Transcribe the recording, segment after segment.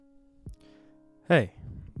Hey,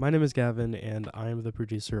 my name is Gavin, and I am the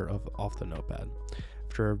producer of Off the Notepad.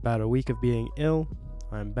 After about a week of being ill,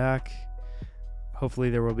 I'm back. Hopefully,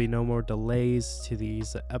 there will be no more delays to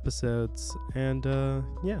these episodes. And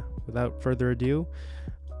without further ado,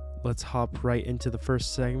 let's hop right into the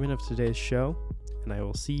first segment of today's show, and I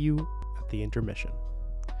will see you at the intermission.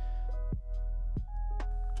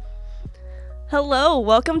 Hello,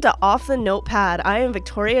 welcome to Off the Notepad. I am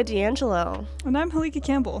Victoria D'Angelo. And I'm Halika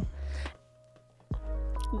Campbell.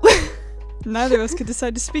 Neither of us could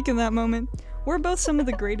decide to speak in that moment. We're both some of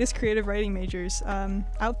the greatest creative writing majors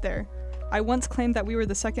out there. I once claimed that we were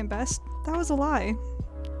the second best. That was a lie.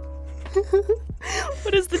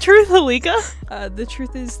 What is the truth, Halika? The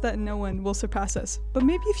truth is that no one will surpass us. But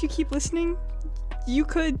maybe if you keep listening, you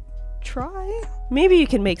could try. Maybe you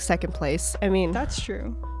can make second place. I mean, That's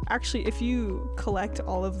true. Actually, if you collect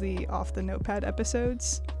all of the Off the Notepad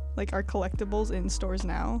episodes, like our collectibles in stores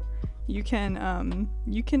now, you can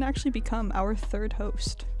actually become our third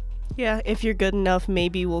host. yeah, if you're good enough,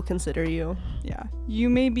 maybe we'll consider you. Yeah, you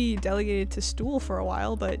may be delegated to stool for a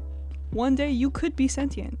while, but one day you could be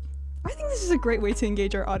sentient. I think this is a great way to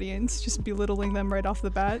engage our audience, just belittling them right off the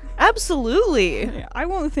bat. Absolutely. Yeah, I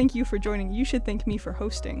won't thank you for joining. You should thank me for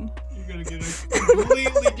hosting. You're gonna get a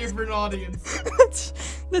completely different audience.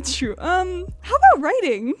 That's true. How about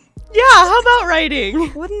writing? Yeah, how about writing?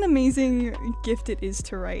 What an amazing gift it is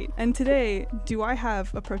to write. And today, do I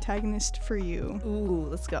have a protagonist for you? Ooh,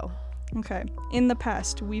 let's go. Okay. In the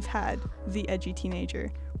past, we've had the edgy teenager.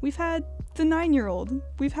 We've had the 9-year-old.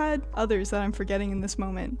 We've had others that I'm forgetting in this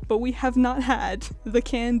moment. But we have not had the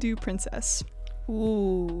can-do princess.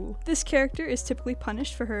 Ooh. This character is typically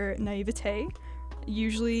punished for her naivete.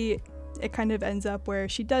 Usually, it kind of ends up where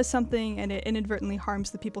she does something and it inadvertently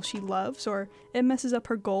harms the people she loves, or it messes up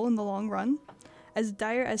her goal in the long run. As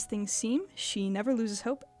dire as things seem, she never loses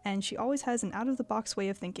hope, and she always has an out-of-the-box way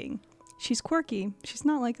of thinking. She's quirky. She's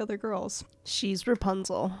not like other girls. She's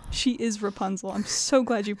Rapunzel. She is Rapunzel. I'm so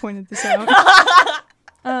glad you pointed this out.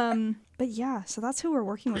 But yeah, so that's who we're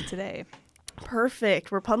working with today.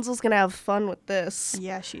 Perfect. Rapunzel's gonna have fun with this.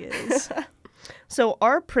 Yeah, she is. So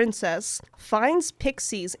our princess finds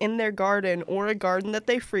pixies in their garden or a garden that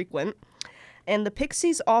they frequent, and the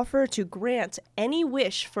pixies offer to grant any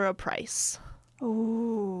wish for a price.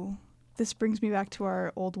 Ooh. This brings me back to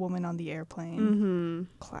our old woman on the airplane.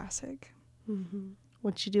 Classic.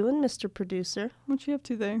 What you doing, Mr. Producer? What you up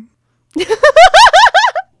to there?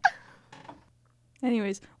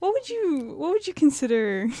 Anyways, what would you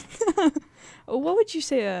consider what would you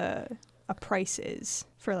say a price is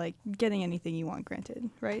for like getting anything you want granted,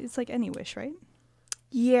 right? It's like any wish, right?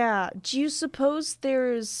 Yeah. Do you suppose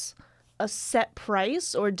there's a set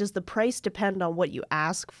price, or does the price depend on what you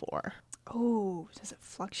ask for? Oh, does it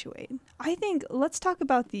fluctuate? I think let's talk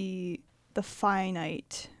about the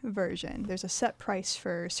finite version. There's a set price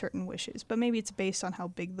for certain wishes, but maybe it's based on how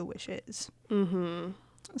big the wish is.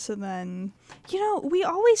 So then, we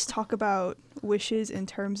always talk about wishes in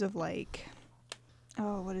terms of like,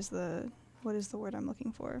 what is the word I'm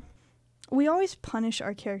looking for? We always punish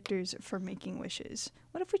our characters for making wishes.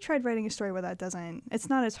 What if we tried writing a story where it's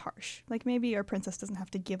not as harsh? Like maybe our princess doesn't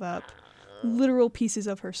have to give up literal pieces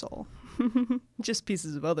of her soul. Just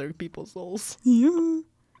pieces of other people's souls. Yeah.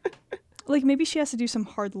 Like maybe she has to do some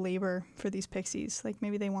hard labor for these pixies. Like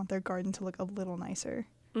maybe they want their garden to look a little nicer.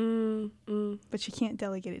 But she can't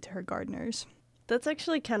delegate it to her gardeners. That's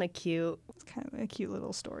actually kind of cute. It's kind of a cute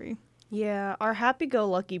little story. Yeah, our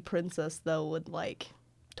happy-go-lucky princess, though, would, like,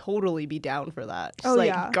 totally be down for that. She's Oh, like,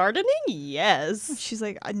 yeah. Gardening? Yes. She's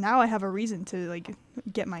like, now I have a reason to, like,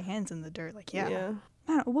 get my hands in the dirt. Like, yeah.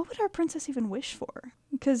 Man, what would our princess even wish for?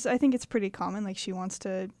 Because I think it's pretty common. Like, she wants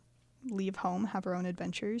to leave home, have her own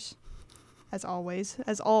adventures. As always.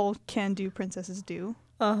 As all can-do princesses do.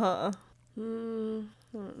 Uh-huh. I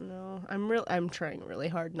don't know. I'm trying really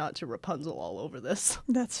hard not to Rapunzel all over this.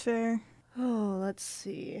 That's fair. Oh, let's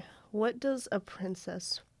see. What does a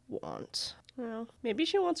princess want? Well, maybe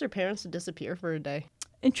she wants her parents to disappear for a day.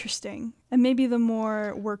 Interesting. And maybe the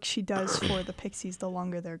more work she does for the pixies, the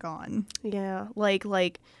longer they're gone. Yeah,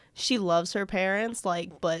 like she loves her parents,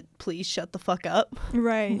 but please shut the fuck up.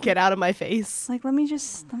 Right. Get out of my face. Like, let me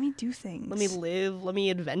do things. Let me live. Let me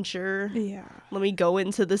adventure. Yeah. Let me go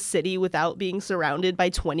into the city without being surrounded by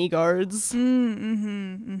 20 guards.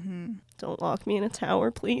 Don't lock me in a tower,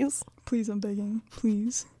 please. Please, I'm begging.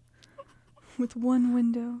 Please. With one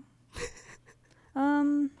window.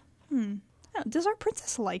 Does our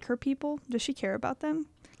princess like her people? Does she care about them?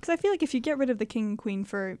 Because I feel like if you get rid of the king and queen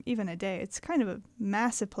for even a day, it's kind of a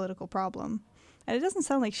massive political problem. And it doesn't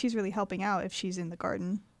sound like she's really helping out if she's in the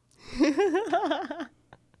garden.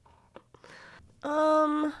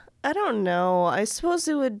 I don't know. I suppose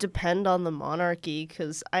it would depend on the monarchy,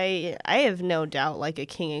 because I have no doubt like a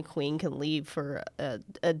king and queen can leave for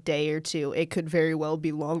a day or two. It could very well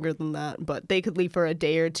be longer than that, but they could leave for a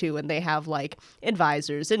day or two, and they have like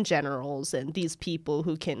advisors and generals and these people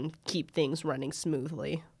who can keep things running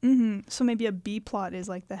smoothly. So maybe a B plot is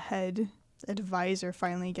like the head advisor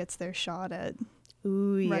finally gets their shot at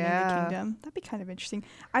Ooh, running the yeah. kingdom. That'd be kind of interesting.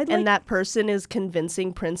 I'd And like. that person is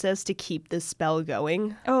convincing Princess to keep this spell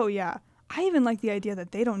going. Oh yeah. I even like the idea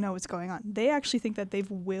that they don't know what's going on. They actually think that they've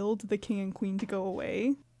willed the king and queen to go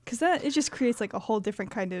away. Because that, it just creates like a whole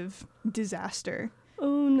different kind of disaster.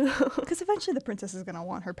 Oh no. Because eventually the princess is going to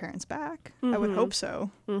want her parents back. I would hope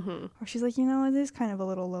so. Mm-hmm. Or she's like, you know, it is kind of a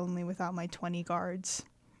little lonely without my 20 guards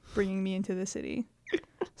bringing me into the city.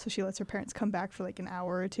 So she lets her parents come back for like an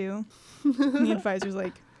hour or two. And the advisor's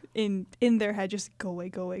like, in their head, just go away,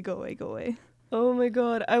 go away, go away, go away. Oh my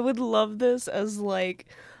god, I would love this as like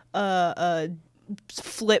a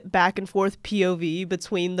flip back and forth POV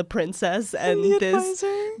between the princess and the this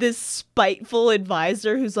advisor. this spiteful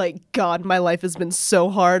advisor who's like, God, my life has been so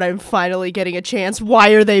hard. I'm finally getting a chance.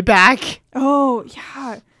 Why are they back? Oh,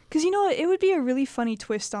 yeah. Because, you know, it would be a really funny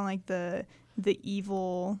twist on, like, the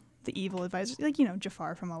evil advisor. Like, you know,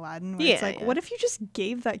 Jafar from Aladdin. Where it's Yeah, like, yeah. what if you just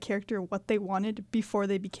gave that character what they wanted before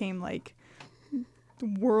they became, like,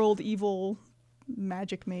 world evil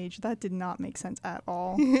magic mage? That did not make sense at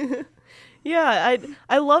all. Yeah,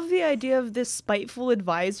 I love the idea of this spiteful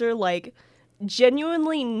advisor, like,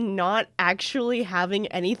 genuinely not actually having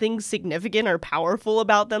anything significant or powerful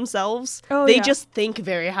about themselves. Oh, They yeah. just think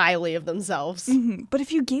very highly of themselves. But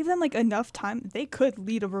if you gave them, like, enough time, they could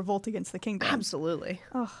lead a revolt against the kingdom. Absolutely.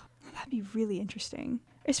 Oh, that'd be really interesting.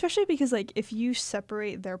 Especially because, like, if you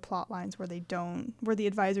separate their plot lines where the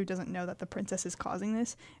advisor doesn't know that the princess is causing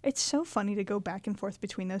this, it's so funny to go back and forth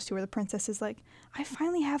between those two where the princess is like, I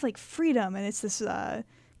finally have, like, freedom. And it's this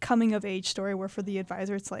coming of age story where for the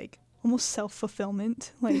advisor, it's like almost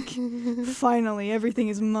self-fulfillment. Like, finally, everything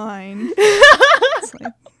is mine. It's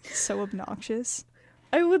like so obnoxious.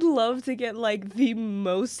 I would love to get like the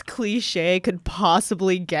most cliche I could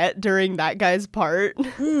possibly get during that guy's part.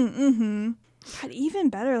 But even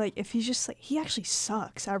better, like, if he's just like, he actually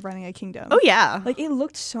sucks at running a kingdom. Oh yeah. Like, it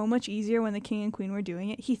looked so much easier when the king and queen were doing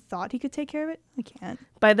it. He thought he could take care of it. I can't.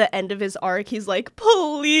 By the end of his arc, he's like,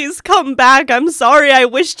 "Please come back. I'm sorry. I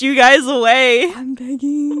wished you guys away." I'm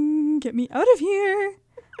begging. Get me out of here.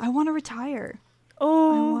 I want to retire. I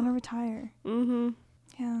Oh. want to retire. Mm-hmm.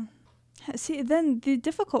 Yeah. See, then the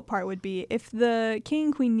difficult part would be if the king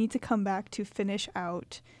and queen need to come back to finish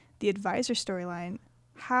out the advisor storyline,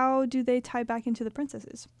 how do they tie back into the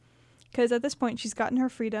princesses? Because at this point, she's gotten her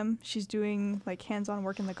freedom. She's doing, like, hands-on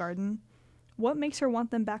work in the garden. What makes her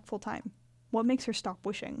want them back full time? What makes her stop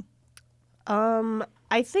wishing?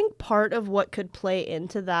 I think part of what could play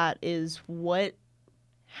into that is what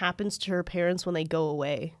happens to her parents when they go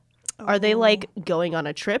away. Are they like going on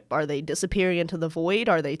a trip? Are they disappearing into the void?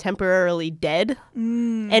 Are they temporarily dead?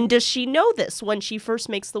 And does she know this when she first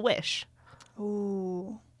makes the wish?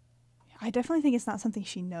 Oh, I definitely think it's not something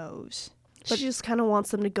she knows. She just kind of wants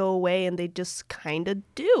them to go away, and they just kind of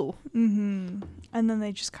do. And then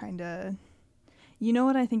they just kind of, you know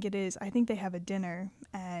what I think it is? I think they have a dinner,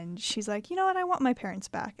 and she's like, you know what? I want my parents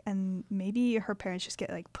back. And maybe her parents just get,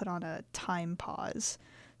 like, put on a time pause.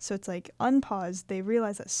 So it's like unpaused. They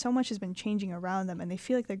realize that so much has been changing around them, and they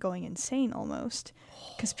feel like they're going insane almost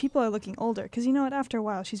because people are looking older. Because you know what? After a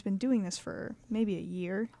while, she's been doing this for maybe a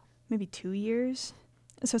year, maybe 2 years.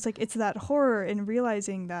 So it's like it's that horror in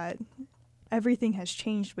realizing that everything has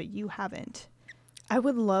changed, but you haven't. I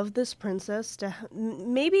would love this princess to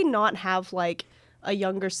maybe not have like a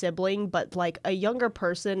younger sibling, but like a younger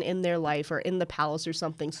person in their life or in the palace or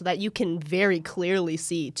something, so that you can very clearly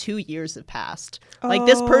see 2 years have passed. Like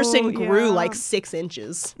this person grew yeah. like 6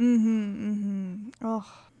 inches. Oh,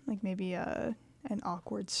 like maybe an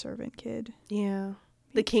awkward servant kid. Yeah.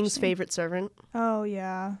 The king's Interesting. favorite servant. Oh,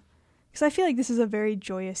 yeah. Because I feel like this is a very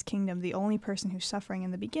joyous kingdom. The only person who's suffering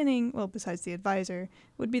in the beginning, well, besides the advisor,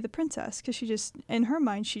 would be the princess. Because she just, in her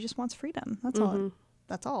mind, she just wants freedom. That's all.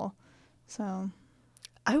 That's all. So,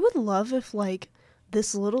 I would love if like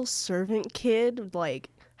this little servant kid like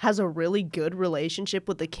has a really good relationship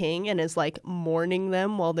with the king and is like mourning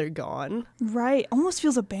them while they're gone. right. Almost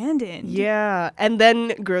feels abandoned. Yeah. And then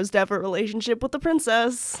grows to have a relationship with the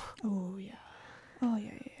princess. Oh, yeah. Oh,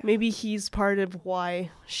 yeah. Maybe he's part of why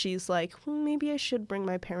she's like, maybe I should bring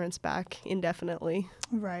my parents back indefinitely.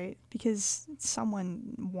 Right. Because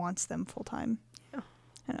someone wants them full time. Yeah.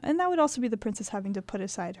 And that would also be the princess having to put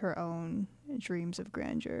aside her own dreams of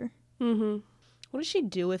grandeur. What does she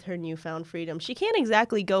do with her newfound freedom? She can't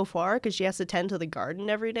exactly go far because she has to tend to the garden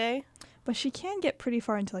every day. But she can get pretty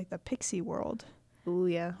far into like the pixie world. Ooh,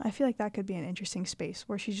 yeah. I feel like that could be an interesting space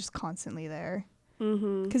where she's just constantly there.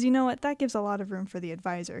 Mm-hmm. Because you know what? That gives a lot of room for the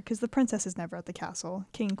advisor. Because the princess is never at the castle.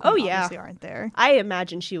 King and queen obviously aren't there. I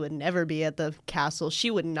imagine she would never be at the castle.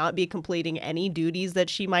 She would not be completing any duties that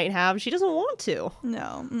she might have. She doesn't want to.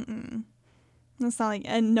 No. Mm-mm. It's not like,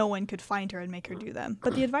 and no one could find her and make her do them.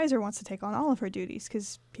 But the advisor wants to take on all of her duties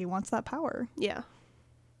because he wants that power. Yeah.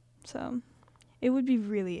 So it would be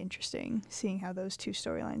really interesting seeing how those two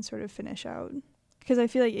storylines sort of finish out. Because I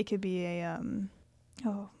feel like it could be a,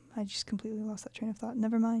 I just completely lost that train of thought.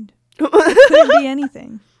 Never mind. Could be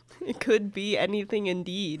anything. It could be anything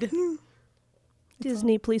indeed.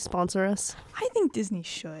 Disney, please sponsor us. I think Disney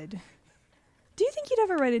should. Do you think you'd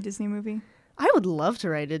ever write a Disney movie? I would love to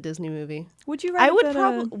write a Disney movie. Would you write I would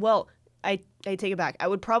probably, well, I take it back. I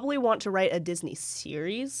would probably want to write a Disney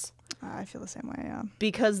series. I feel the same way, yeah.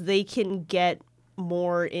 Because they can get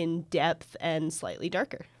more in depth and slightly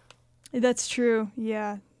darker. That's true,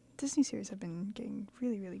 yeah. Disney series have been getting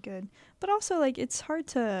really, really good. But also, like, it's hard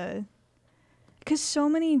to... Because so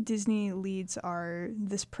many Disney leads are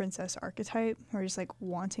this princess archetype, or just, like,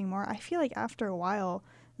 wanting more. I feel like after a while,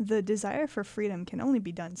 the desire for freedom can only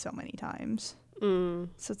be done so many times. Mm.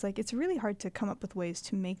 So it's like, it's really hard to come up with ways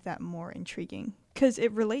to make that more intriguing. Because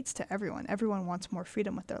it relates to everyone. Everyone wants more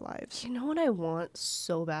freedom with their lives. You know what I want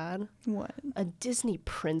so bad? What? A Disney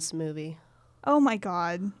Prince movie. Oh my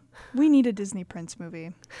god. We need a Disney Prince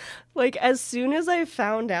movie. Like, as soon as I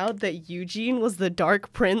found out that Eugene was the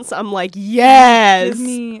Dark Prince, I'm like, yes! Give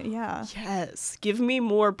me, yeah. Yes. Give me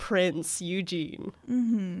more Prince Eugene.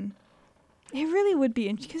 Mm-hmm. It really would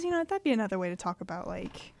be, because, you know, that'd be another way to talk about,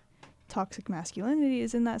 like, toxic masculinity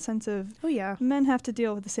is in that sense of, oh yeah, men have to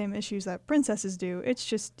deal with the same issues that princesses do. It's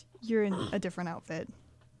just, you're in a different outfit.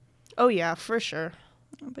 Oh yeah, for sure.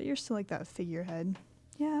 But you're still like that figurehead.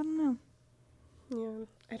 Yeah, I don't know. Yeah,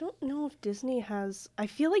 I don't know if Disney has... I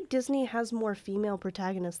feel like Disney has more female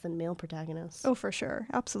protagonists than male protagonists. Oh, for sure.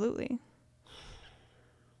 Absolutely.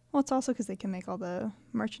 Well, it's also because they can make all the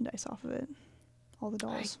merchandise off of it. All the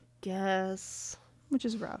dolls. I guess. Which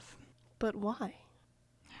is rough. But why?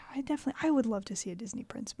 I would love to see a Disney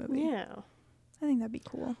Prince movie. Yeah. I think that'd be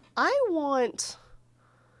cool. I want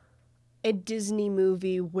a Disney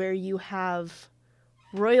movie where you have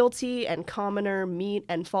royalty and commoner meet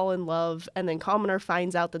and fall in love, and then commoner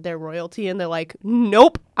finds out that they're royalty and they're like,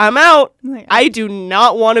 nope, I'm out. Like, I do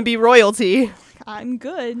not want to be royalty. I'm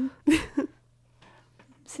good.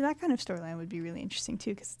 See, that kind of storyline would be really interesting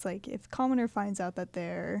too, because it's like if commoner finds out that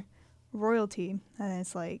they're royalty, and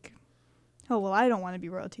it's like, oh well, I don't want to be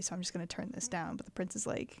royalty, so I'm just going to turn this down. But the prince is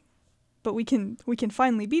like, but we can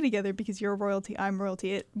finally be together because you're royalty, I'm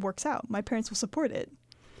royalty. It works out. My parents will support it.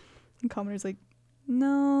 And commoner's like,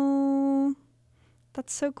 no,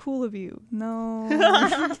 that's so cool of you.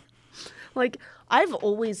 No. Like, I've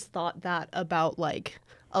always thought that about, like,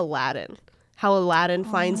 Aladdin. How Aladdin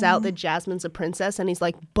finds out that Jasmine's a princess, and he's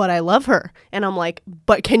like, but I love her. And I'm like,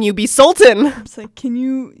 but can you be Sultan? It's like,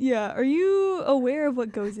 are you aware of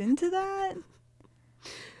what goes into that?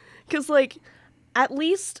 Because, like, at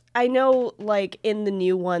least I know, like, in the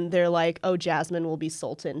new one, they're like, oh, Jasmine will be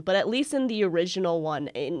Sultan. But at least in the original one,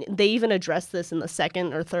 and they even addressed this in the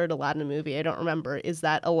second or third Aladdin movie, I don't remember, is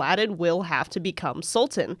that Aladdin will have to become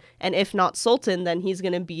Sultan. And if not Sultan, then he's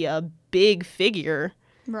going to be a big figure.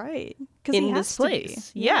 Right. In this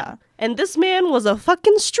place. Yeah. And this man was a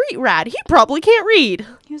fucking street rat. He probably can't read.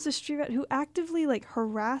 He was a street rat who actively, like,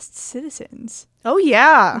 harassed citizens. Oh,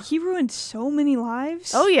 yeah. He ruined so many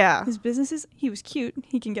lives. Oh, yeah. His businesses, he was cute.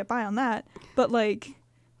 He can get by on that. But, like,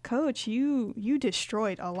 Coach, you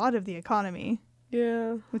destroyed a lot of the economy.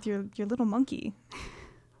 Yeah. With your little monkey.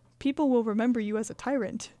 People will remember you as a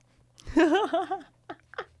tyrant. Yeah,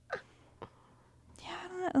 I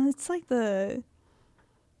don't know. It's like the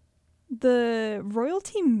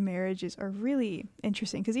royalty marriages are really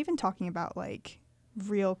interesting, because even talking about, like,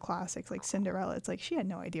 real classics like Cinderella, it's like she had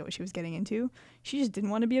no idea what she was getting into. She just didn't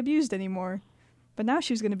want to be abused anymore. But now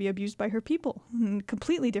she was going to be abused by her people in a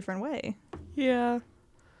completely different way. Yeah.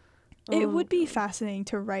 It would be fascinating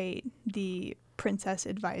to write the princess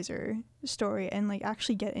advisor story and, like,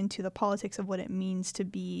 actually get into the politics of what it means to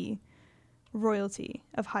be royalty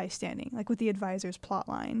of high standing, like with the advisor's plot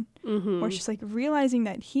line, where it's just like realizing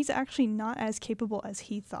that he's actually not as capable as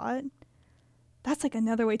he thought. That's like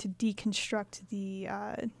another way to deconstruct the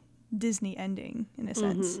Disney ending in a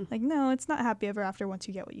sense. Like, no, it's not happy ever after once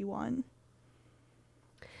you get what you want.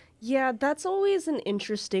 Yeah, that's always an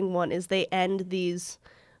interesting one, is they end these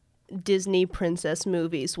Disney princess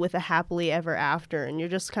movies with a happily ever after, and you're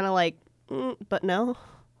just kind of like, but no.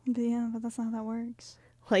 But yeah, but that's not how that works.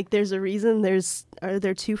 Like, there's a reason. Are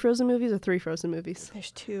there 2 Frozen movies or 3 Frozen movies?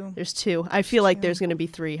 There's 2. There's 2. I feel like there's gonna be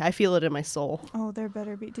 3. I feel it in my soul. Oh, there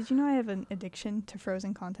better be. Did you know I have an addiction to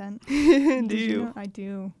Frozen content? Do you? Know? I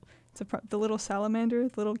do. It's the little salamander,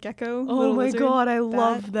 the little gecko. Oh little my lizard, god, I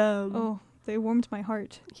love them. Oh, they warmed my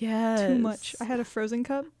heart. Yes. Too much. I had a Frozen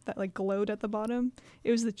cup that like glowed at the bottom.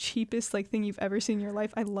 It was the cheapest like thing you've ever seen in your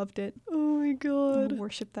life. I loved it. Oh my I god.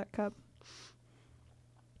 worshipped that cup.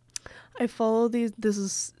 I follow these. This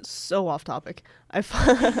is so off topic. I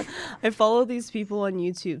follow these people on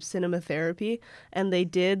YouTube, Cinema Therapy, and they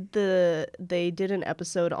did an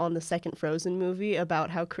episode on the second Frozen movie about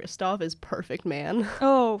how Kristoff is perfect man.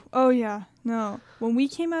 Oh yeah. No. When we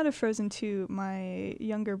came out of Frozen 2, my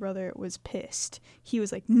younger brother was pissed. He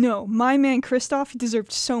was like, "No, my man Kristoff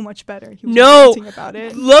deserved so much better." He was ranting about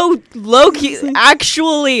it. Low key.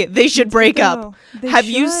 Actually, they should break up. They Have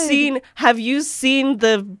you seen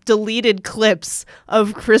the deleted clips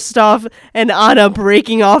of Kristoff and Anna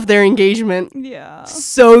breaking off their engagement? Yeah.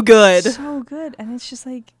 So good. So good. And it's just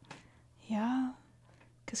like, yeah,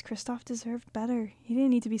 because Kristoff deserved better. He didn't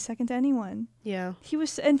need to be second to anyone. Yeah. He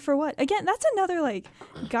was, and for what? Again, that's another like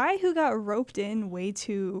guy who got roped in way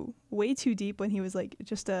too deep when he was like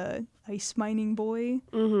just a ice mining boy,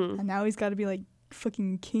 and now he's got to be like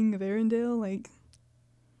fucking king of Arendelle. Like,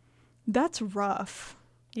 that's rough.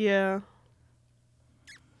 Yeah.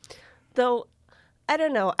 Though, I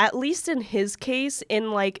don't know, at least in his case,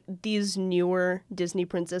 in like these newer Disney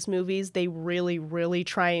princess movies, they really, really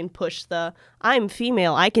try and push I'm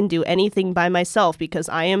female, I can do anything by myself because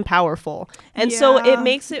I am powerful. And so it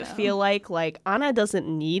makes it feel like Anna doesn't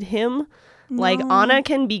need him. No. Like, Anna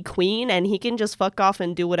can be queen and he can just fuck off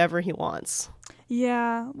and do whatever he wants.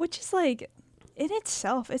 Yeah, which is like, in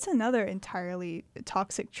itself, it's another entirely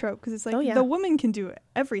toxic trope because it's like the woman can do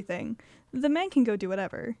everything. The man can go do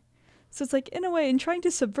whatever. So it's like, in a way, in trying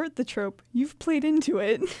to subvert the trope, you've played into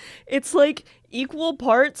it. It's like equal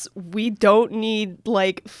parts. We don't need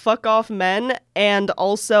like fuck off men. And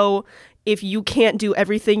also, if you can't do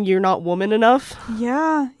everything, you're not woman enough.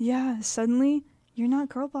 Yeah. Suddenly, you're not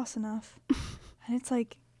girl boss enough. And it's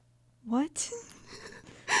like, what?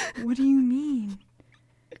 What do you mean?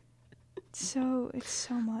 It's so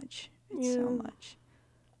much. It's so much.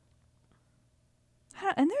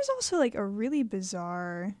 And there's also like a really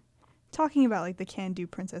bizarre... Talking about like the can-do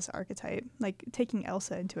princess archetype, like taking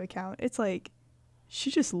Elsa into account, it's like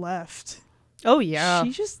she just left. Oh yeah,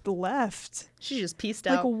 she just left. She just pieced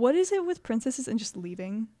out. Like, what is it with princesses and just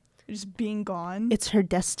leaving, just being gone? It's her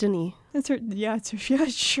destiny. It's her. Yeah,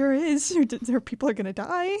 it sure is. Her people are gonna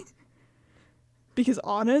die because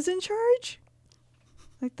Anna's in charge.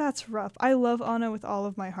 Like, that's rough. I love Anna with all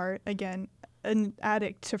of my heart. Again, an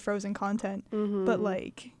addict to Frozen content, but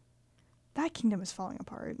like that kingdom is falling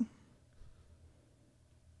apart.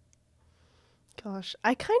 Gosh,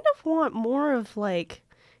 I kind of want more of like,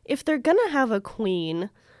 if they're gonna have a queen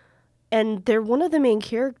and they're one of the main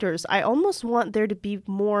characters, I almost want there to be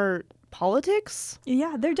more politics.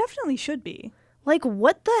 Yeah, there definitely should be. Like,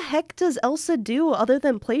 what the heck does Elsa do other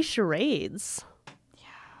than play charades? Yeah,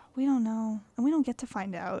 we don't know. And we don't get to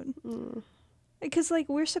find out. Because, like,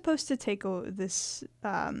 we're supposed to take this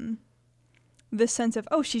sense of,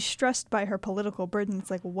 oh, she's stressed by her political burden. It's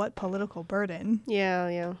like, what political burden?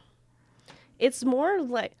 Yeah. It's more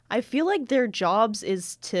like, I feel like their jobs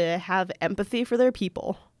is to have empathy for their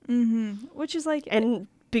people. Which is like... And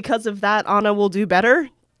because of that, Anna will do better.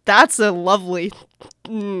 That's a lovely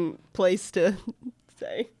place to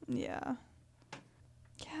say. Yeah.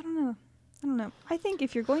 I don't know. I think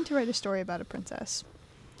if you're going to write a story about a princess,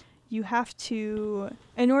 you have to,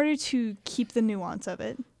 in order to keep the nuance of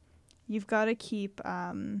it, you've got to keep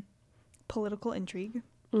political intrigue.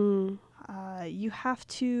 You have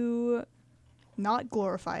to... not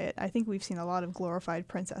glorify it. I think we've seen a lot of glorified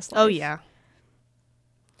princess life. Oh, yeah.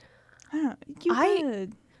 I don't know.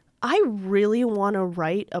 I really want to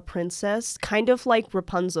write a princess, kind of like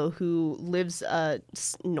Rapunzel, who lives a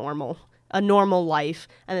normal life,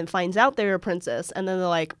 and then finds out they're a princess, and then they're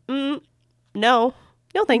like, no,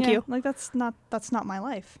 thank you. Like, that's not my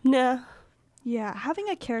life. Nah. Yeah, having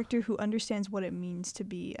a character who understands what it means to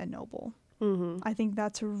be a noble. I think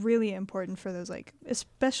that's really important for those, like,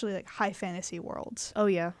 especially like high fantasy worlds. Oh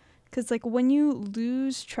yeah, because like when you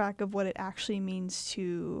lose track of what it actually means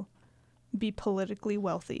to be politically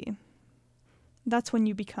wealthy, that's when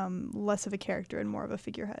you become less of a character and more of a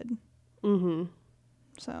figurehead.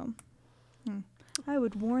 So, I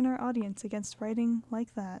would warn our audience against writing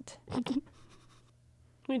like that.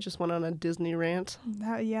 We just went on a Disney rant.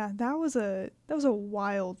 That was a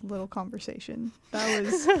wild little conversation.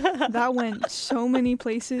 That went so many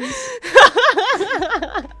places.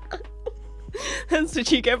 That's what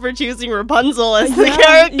you get for choosing Rapunzel as the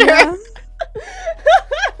character. Yeah.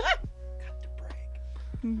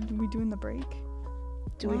 We doing the break?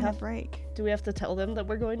 Do We're we on a have break? Do we have to tell them that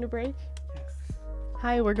we're going to break? Yes.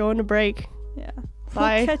 Hi, we're going to break. Yeah.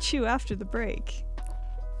 Bye. We'll catch you after the break.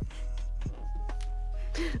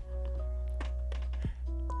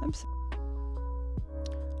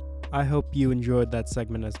 I hope you enjoyed that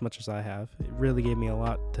segment as much as I have. It really gave me a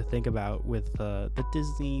lot to think about with the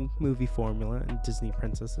Disney movie formula and Disney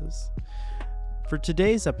princesses. For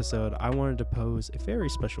today's episode, I wanted to pose a very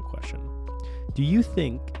special question. Do you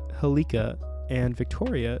think Halika and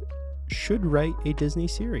Victoria should write a Disney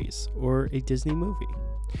series or a Disney movie?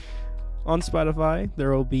 On Spotify,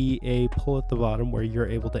 there will be a poll at the bottom where you're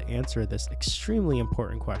able to answer this extremely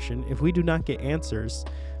important question. If we do not get answers,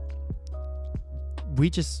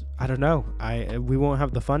 I don't know. We won't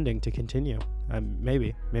have the funding to continue.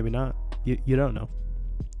 Maybe not. You don't know.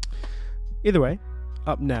 Either way,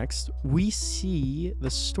 up next, we see the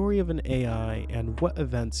story of an AI and what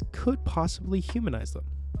events could possibly humanize them.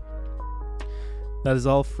 That is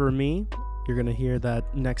all for me. You're going to hear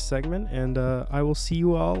that next segment, and I will see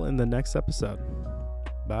you all in the next episode.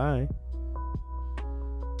 Bye.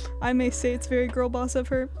 I may say it's very girl boss of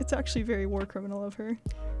her. It's actually very war criminal of her.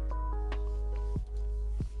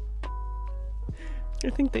 I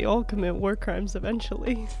think they all commit war crimes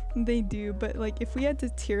eventually. They do, but like if we had to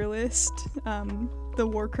tier list the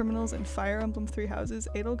war criminals in Fire Emblem Three Houses,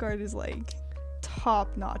 Edelgard is like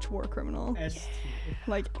top-notch war criminal. S tier.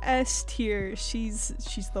 Like S tier. She's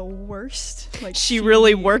the worst. Like She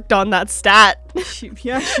really worked on that stat. She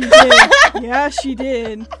did. Yeah, she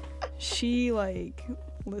did. She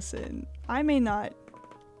listen, I may not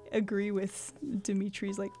agree with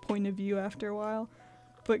Dimitri's like point of view after a while,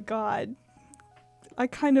 but God, I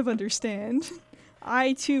kind of understand.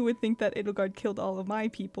 I too would think that Edelgard killed all of my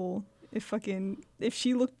people if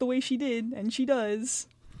she looked the way she did, and she does.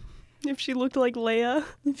 If she looked like Leia.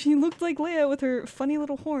 If she looked like Leia with her funny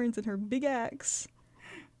little horns and her big axe,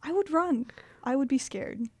 I would run. I would be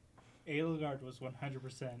scared. Edelgard was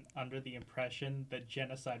 100% under the impression that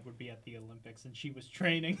genocide would be at the Olympics, and she was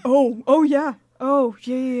training. Oh yeah. Oh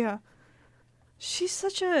yeah. She's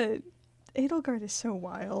such a... Edelgard is so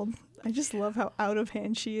wild. I just love how out of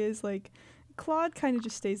hand she is. Like, Claude kind of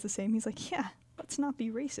just stays the same. He's like, yeah, let's not be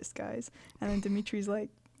racist, guys. And then Dimitri's like,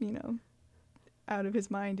 out of his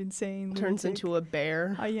mind, insane. Turns lunatic. into a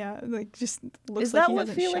bear. Yeah, like, just looks Is like that he what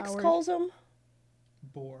hasn't Felix showered. calls him?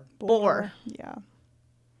 Boar. Yeah.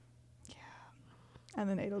 And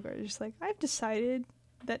then Edelgard is just like, I've decided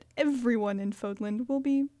that everyone in Fodland will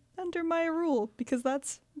be under my rule because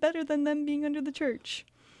that's better than them being under the church.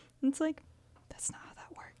 And it's like, that's not how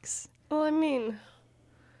that works. Well, I mean,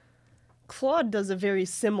 Claude does a very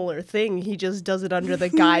similar thing. He just does it under the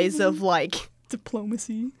guise of, like,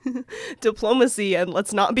 Diplomacy. diplomacy and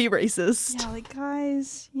let's not be racist. Yeah, like,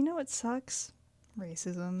 guys, you know what sucks?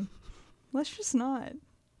 Racism. Let's just not.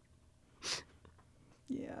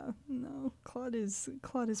 Yeah, no, Claude is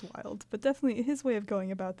wild, but definitely his way of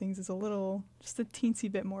going about things is just a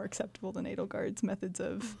teensy bit more acceptable than Edelgard's methods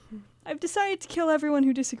of, I've decided to kill everyone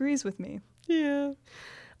who disagrees with me. Yeah.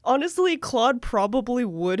 Honestly, Claude probably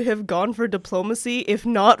would have gone for diplomacy if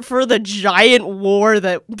not for the giant war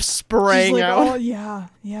that sprang She's like, out. oh, yeah.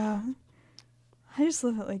 I just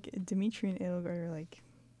love it, like, Dimitri and Edelgard are, like,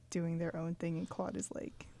 doing their own thing, and Claude is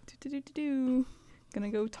like,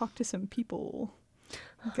 gonna go talk to some people.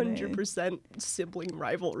 100% sibling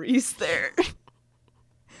rivalries there. He's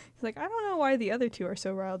like, I don't know why the other two are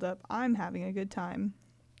so riled up. I'm having a good time.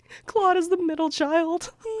 Claude is the middle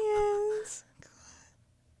child. He is.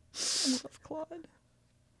 I love Claude.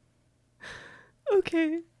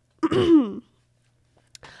 Okay.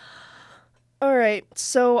 Alright,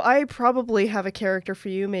 so I probably have a character for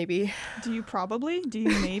you, maybe. Do you probably? Do you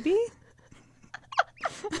maybe?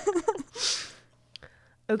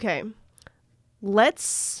 Okay.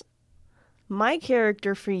 My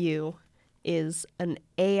character for you is an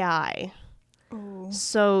AI. Oh.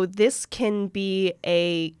 So this can be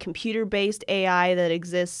a computer-based AI that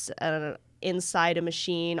exists inside a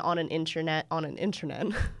machine on an internet.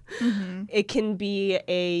 Mm-hmm. It can be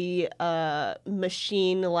a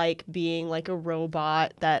machine like being like a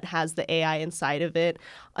robot that has the AI inside of it.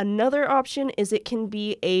 Another option is it can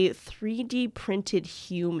be a 3D printed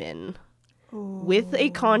human. Ooh. With a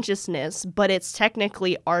consciousness, but it's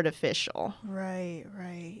technically artificial. Right.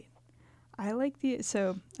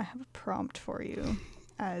 So I have a prompt for you.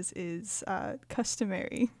 as is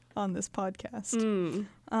customary on this podcast.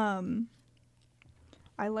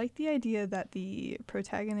 I like the idea that the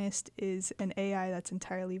protagonist is an AI that's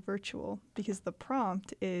entirely virtual, because the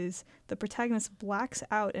prompt is the protagonist blacks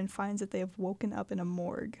out and finds that they have woken up in a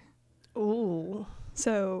morgue. Ooh.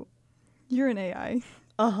 So you're an AI.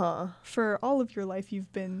 Uh-huh. For all of your life,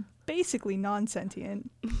 you've been basically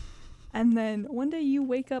non-sentient. And then one day you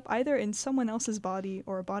wake up either in someone else's body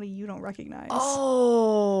or a body you don't recognize.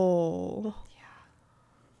 Oh. Yeah.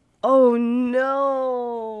 Oh,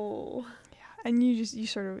 no. And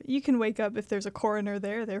you can wake up if there's a coroner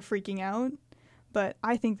there, they're freaking out. But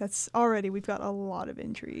I think we've got a lot of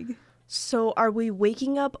intrigue. So are we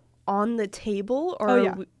waking up on the table? Or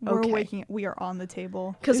We are on the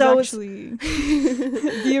table. Because actually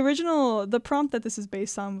the prompt that this is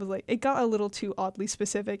based on was like, it got a little too oddly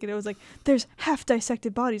specific, and it was like, there's half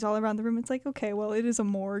dissected bodies all around the room. It's like, okay, well, it is a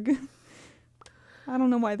morgue. I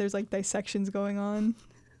don't know why there's like dissections going on.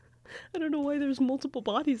 I don't know why there's multiple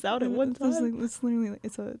bodies out at one time. It's literally,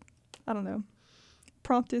 I don't know.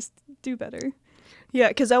 Prompt is do better. Yeah,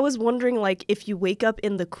 because I was wondering, like, if you wake up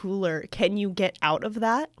in the cooler, can you get out of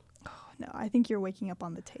that? Oh, no, I think you're waking up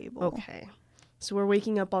on the table. Okay. So we're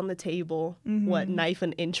waking up on the table, knife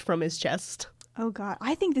an inch from his chest? Oh, God.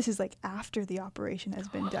 I think this is, like, after the operation has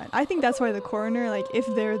been done. I think that's why the coroner, like, if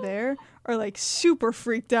they're there, are, like, super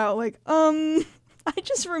freaked out. Like, I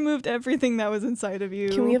just removed everything that was inside of you.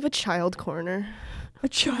 Can we have a child coroner? A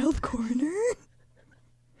child coroner?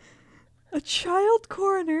 A child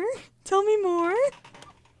coroner? Tell me more.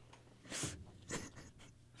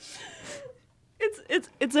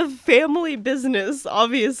 It's a family business,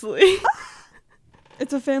 obviously.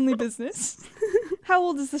 It's a family business. How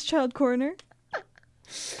old is this child coroner?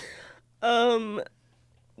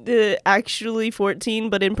 Actually 14,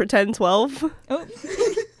 but in pretend 12. Oh.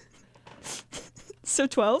 So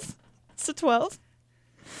 12? So 12?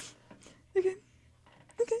 Okay.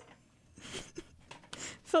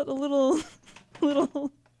 Felt a little.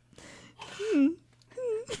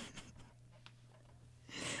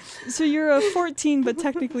 So you're a 14 but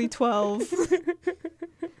technically 12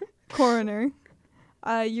 coroner.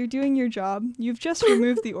 You're doing your job. You've just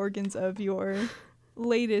removed the organs of your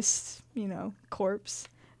latest, corpse.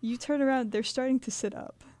 You turn around, they're starting to sit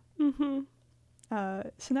up. Mm-hmm.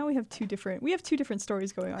 So now we have two different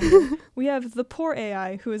stories going on here. We have the poor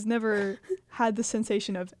AI who has never had the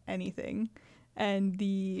sensation of anything, and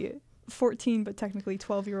the 14 but technically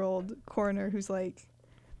 12-year-old coroner who's like,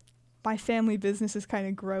 my family business is kind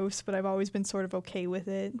of gross, but I've always been sort of okay with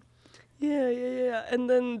it. Yeah. And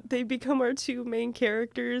then they become our two main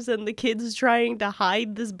characters, and the kid's trying to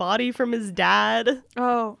hide this body from his dad.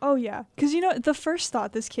 Oh yeah. Because, the first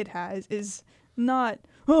thought this kid has is not,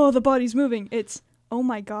 oh, the body's moving. It's, oh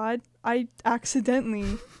my God, I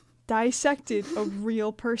accidentally dissected a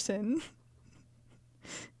real person.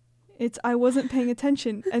 It's, I wasn't paying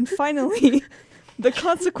attention, and finally, the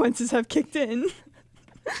consequences have kicked in.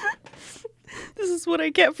 This is what I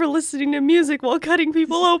get for listening to music while cutting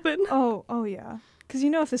people open. Oh yeah. Because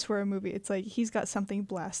if this were a movie, it's like he's got something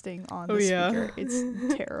blasting on the speaker.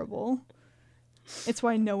 It's terrible. It's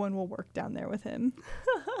why no one will work down there with him.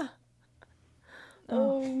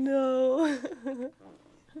 Oh no.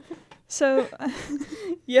 So.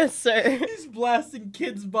 Yes, sir. He's blasting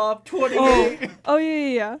Kids Bop 28. Oh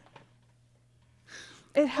yeah.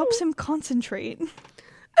 It helps him concentrate.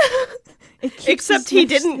 Except he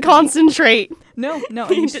didn't concentrate. No,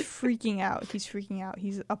 he's freaking out.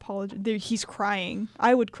 He's apologizing. He's crying.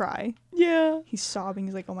 I would cry. Yeah. He's sobbing.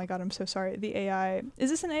 He's like, oh my God, I'm so sorry. The AI, is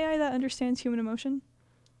this an AI that understands human emotion?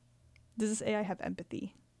 Does this AI have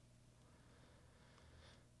empathy?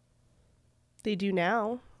 They do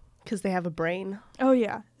now, because they have a brain. Oh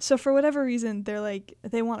yeah. So for whatever reason, they're like,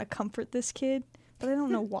 they want to comfort this kid, but I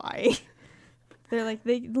don't know why. They're like,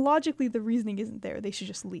 logically, the reasoning isn't there. They should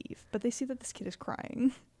just leave. But they see that this kid is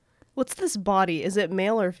crying. What's this body? Is it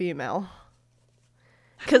male or female?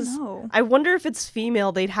 Because I wonder if it's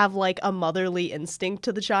female, they'd have like a motherly instinct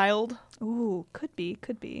to the child. Ooh, could be.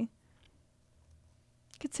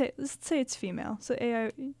 Let's say it's female. So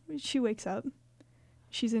AI, she wakes up.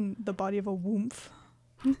 She's in the body of a woomph.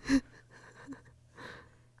 I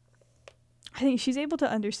think she's able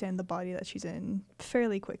to understand the body that she's in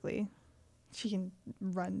fairly quickly. She can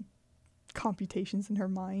run computations in her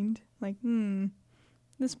mind. Like,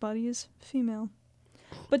 this body is female.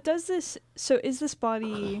 But is this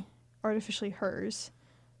body artificially hers?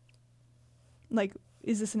 Like,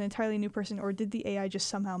 is this an entirely new person, or did the AI just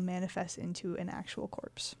somehow manifest into an actual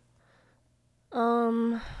corpse?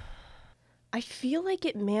 I feel like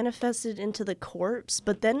it manifested into the corpse,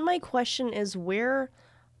 but then my question is, where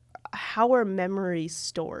how are memories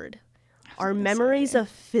stored? Are gonna memories say. a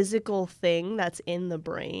physical thing that's in the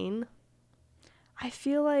brain? I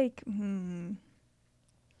feel like in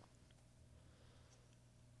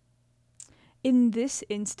this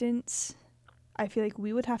instance, I feel like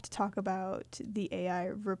we would have to talk about the AI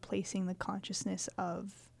replacing the consciousness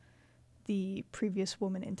of the previous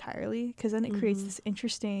woman entirely, because then it creates this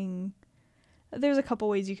interesting. There's a couple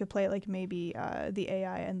ways you could play it, like maybe the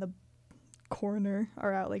AI and the coroner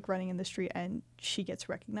are out like running in the street and she gets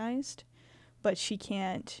recognized, but she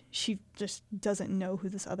just doesn't know who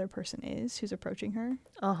this other person is who's approaching her.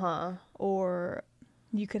 Uh-huh. Or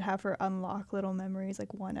you could have her unlock little memories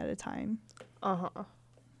like one at a time. Uh-huh.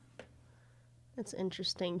 That's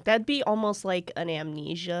interesting. That'd be almost like an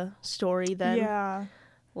amnesia story then. Yeah.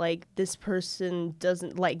 Like, this person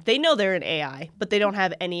doesn't, like, they know they're an AI, but they don't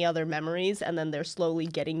have any other memories, and then they're slowly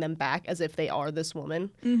getting them back as if they are this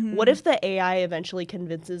woman. Mm-hmm. What if the AI eventually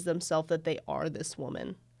convinces themselves that they are this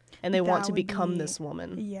woman, and they want That to would become be- this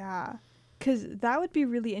woman? Yeah. Because that would be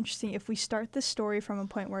really interesting if we start the story from a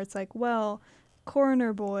point where it's like, well,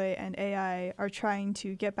 Coroner Boy and AI are trying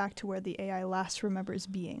to get back to where the AI last remembers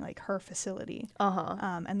being, like her facility. Uh-huh.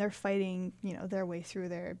 And they're fighting, their way through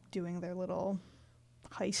there, doing their little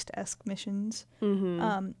heist-esque missions.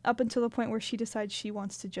 Up until the point where she decides she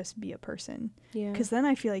wants to just be a person. Yeah. Because then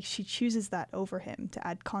I feel like she chooses that over him to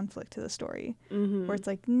add conflict to the story. Mm-hmm. Where it's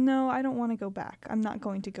like, no, I don't want to go back. I'm not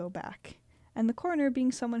going to go back. And the coroner,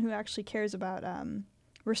 being someone who actually cares about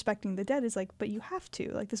respecting the dead, is like, but you have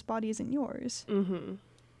to. Like, this body isn't yours. Mm-hmm.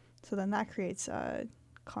 So then that creates a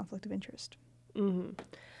conflict of interest. Mm-hmm.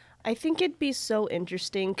 I think it'd be so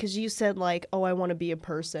interesting because you said, like, oh, I want to be a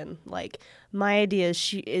person. Like, my idea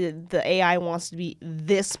is the AI wants to be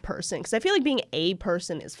this person. Because I feel like being a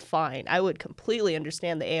person is fine. I would completely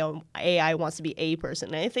understand the AI wants to be a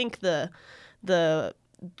person. And I think the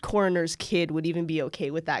coroner's kid would even be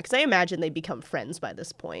okay with that. Because I imagine they become friends by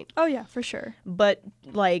this point. Oh, yeah, for sure. But,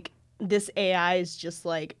 like, this AI is just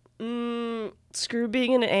like, screw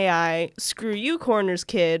being an AI. Screw you, coroner's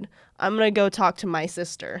kid. I'm going to go talk to my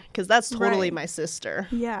sister because that's totally Right. my sister.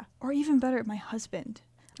 Yeah. Or even better, my husband.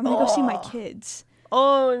 I'm going to go see my kids.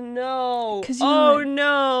 Oh, no. 'Cause you know what?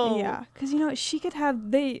 No. Yeah. Because, she could have,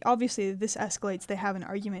 obviously this escalates, they have an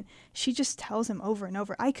argument. She just tells him over and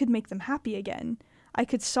over, I could make them happy again. I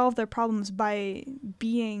could solve their problems by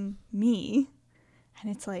being me. And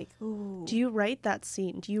it's like, ooh. Do you write that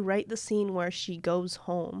scene? Do you write the scene where she goes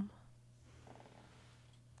home?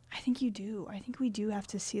 I think you do. I think we do have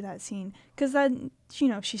to see that scene. Because then,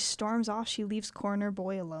 she storms off. She leaves Coroner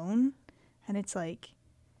Boy alone. And it's like,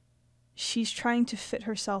 she's trying to fit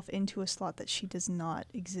herself into a slot that she does not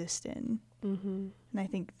exist in. Mm-hmm. And I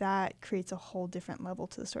think that creates a whole different level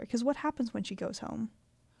to the story. Because what happens when she goes home?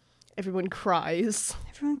 Everyone cries.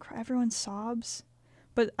 Everyone sobs.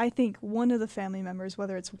 But I think one of the family members,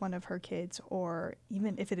 whether it's one of her kids or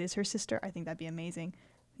even if it is her sister, I think that'd be amazing,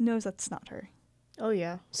 knows that's not her. Oh,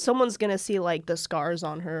 yeah. Someone's going to see, like, the scars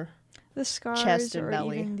on her. The scars Chest and or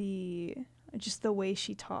belly. even just the way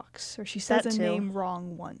she talks. Or she says That a too. name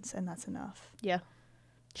wrong once, and that's enough. Yeah.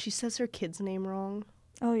 She says her kid's name wrong.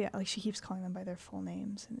 Oh, yeah. Like, she keeps calling them by their full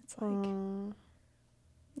names, and it's like,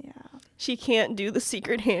 yeah. She can't do the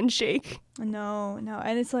secret handshake. No.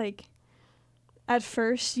 And it's like, at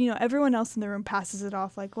first, everyone else in the room passes it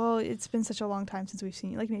off like, well, it's been such a long time since we've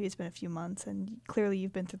seen you. Like, maybe it's been a few months, and clearly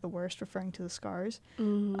you've been through the worst, referring to the scars.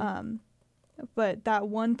 Mm-hmm. But that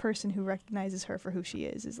one person who recognizes her for who she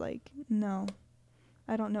is like, no,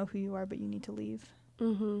 I don't know who you are, but you need to leave.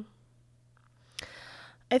 Mm-hmm.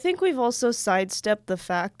 I think we've also sidestepped the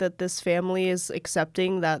fact that this family is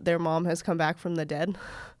accepting that their mom has come back from the dead.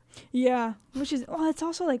 Yeah, which is, well, it's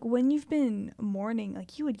also like when you've been mourning,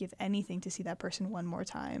 like you would give anything to see that person one more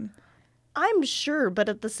time. I'm sure, but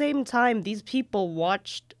at the same time, these people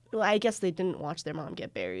watched... Well, I guess they didn't watch their mom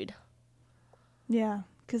get buried. Yeah,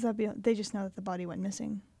 because they just know that the body went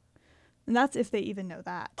missing. And that's if they even know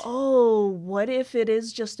that. Oh, what if it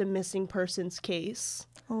is just a missing persons case?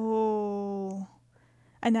 Oh.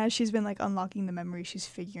 And as she's been like unlocking the memory, she's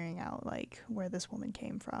figuring out like where this woman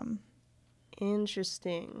came from.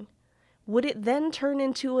 Interesting. Would it then turn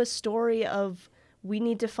into a story of we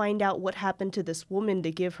need to find out what happened to this woman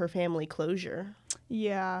to give her family closure?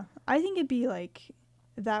 Yeah, I think it'd be like,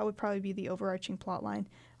 that would probably be the overarching plot line.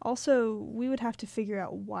 Also, we would have to figure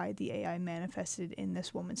out why the AI manifested in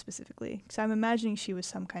this woman specifically. Because I'm imagining she was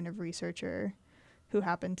some kind of researcher who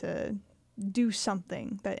happened to do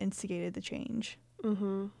something that instigated the change.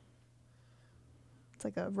 Mm-hmm. It's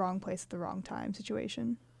like a wrong place at the wrong time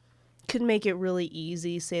situation. Could make it really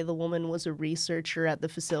easy. Say the woman was a researcher at the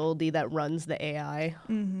facility that runs the AI.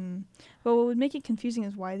 But what would make it confusing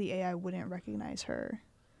is why the AI wouldn't recognize her.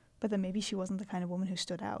 But then maybe she wasn't the kind of woman who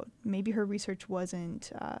stood out. Maybe her research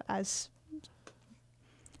wasn't as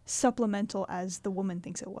supplemental as the woman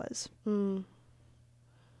thinks it was.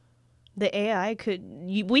 The AI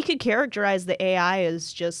we could characterize the AI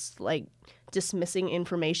as just like dismissing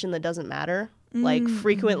information that doesn't matter. Like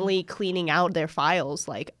frequently cleaning out their files,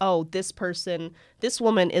 like, oh, this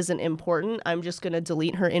woman isn't important. I'm just going to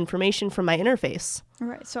delete her information from my interface. All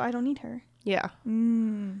right, so I don't need her. Yeah.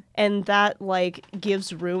 And that like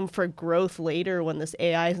gives room for growth later when this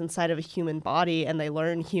AI is inside of a human body and they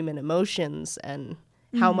learn human emotions and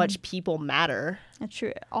how much people matter. That's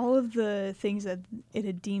true. All of the things that it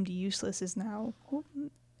had deemed useless is now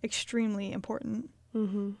extremely important.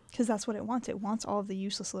 Because that's what it wants. It wants all of the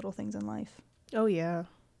useless little things in life. Oh, yeah.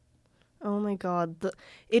 Oh, my God.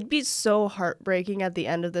 It'd be so heartbreaking at the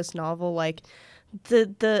end of this novel. Like,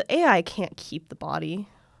 the AI can't keep the body.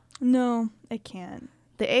 No, it can't.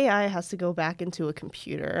 The AI has to go back into a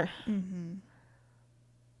computer.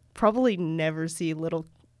 Probably never see little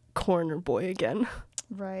corner boy again.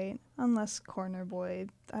 Right. Unless Corner Boy,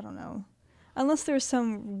 I don't know. Unless there's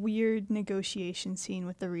some weird negotiation scene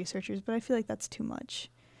with the researchers, but I feel like that's too much.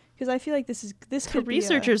 Because I feel like this The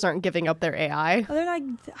researchers aren't giving up their AI. They're not.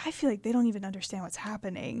 I feel like they don't even understand what's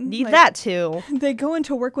happening. Need like, that too. They go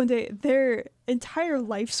into work one day, their entire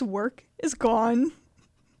life's work is gone.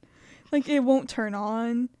 Like it won't turn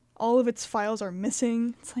on. All of its files are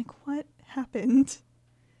missing. It's like, what happened?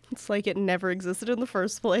 It's like it never existed in the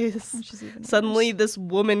first place. Which is even Suddenly worse. this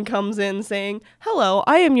woman comes in saying, "Hello,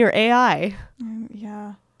 I am your AI."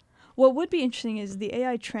 Yeah. What would be interesting is the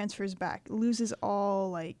AI transfers back, loses all,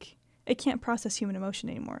 like, it can't process human emotion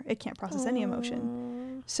anymore. It can't process any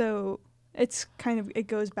emotion. So it's kind of, it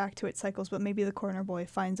goes back to its cycles, but maybe the corner boy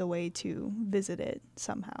finds a way to visit it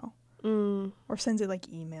somehow. Or sends it, like,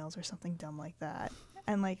 emails or something dumb like that.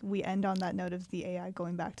 And, like, we end on that note of the AI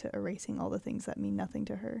going back to erasing all the things that mean nothing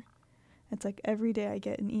to her. It's like, every day I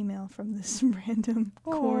get an email from this random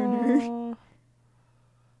corner.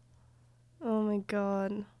 Oh my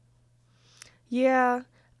God. Yeah,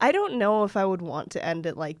 I don't know if I would want to end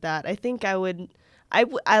it like that. I think I would.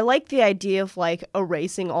 I like the idea of like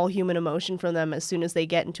erasing all human emotion from them as soon as they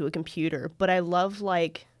get into a computer. But I love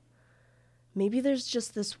like maybe there's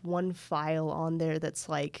just this one file on there that's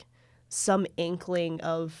like some inkling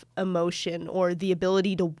of emotion or the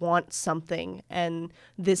ability to want something. And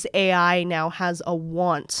this AI now has a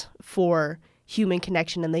want for human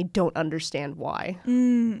connection and they don't understand why.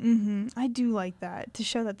 I do like that, to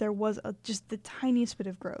show that there was just the tiniest bit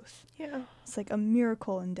of growth. Yeah. It's like a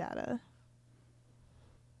miracle in data.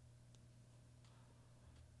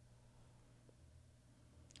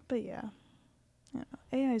 But yeah,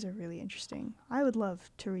 AIs are really interesting. I would love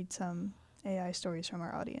to read some AI stories from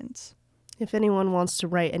our audience. If anyone wants to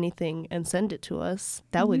write anything and send it to us,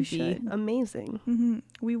 that would be amazing.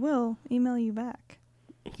 We will email you back.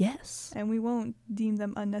 Yes. And we won't deem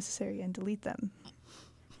them unnecessary and delete them.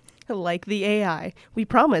 Like the AI. We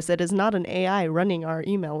promise it is not an AI running our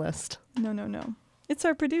email list. No. It's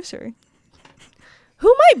our producer.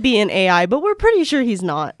 Who might be an AI, but we're pretty sure he's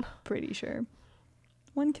not. Pretty sure.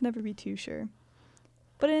 One can never be too sure.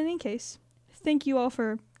 But in any case, thank you all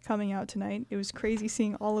for coming out tonight. It was crazy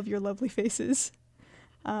seeing all of your lovely faces.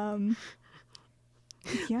 Yeah.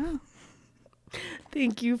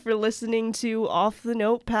 Thank you for listening to Off the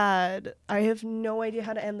Notepad. I have no idea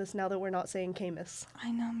how to end this now that we're not saying Camus. I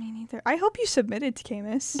know, me neither. I hope you submitted to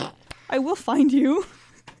Camus. I will find you.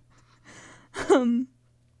 Yeah,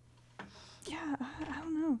 I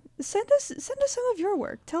don't know. Send us some of your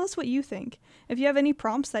work. Tell us what you think. If you have any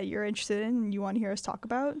prompts that you're interested in and you want to hear us talk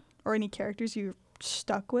about, or any characters you're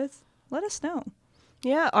stuck with, let us know.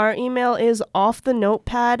 Yeah, our email is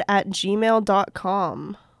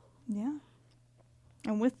offthenotepad@gmail.com. Yeah.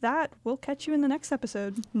 And with that, we'll catch you in the next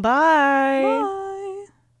episode. Bye. Bye.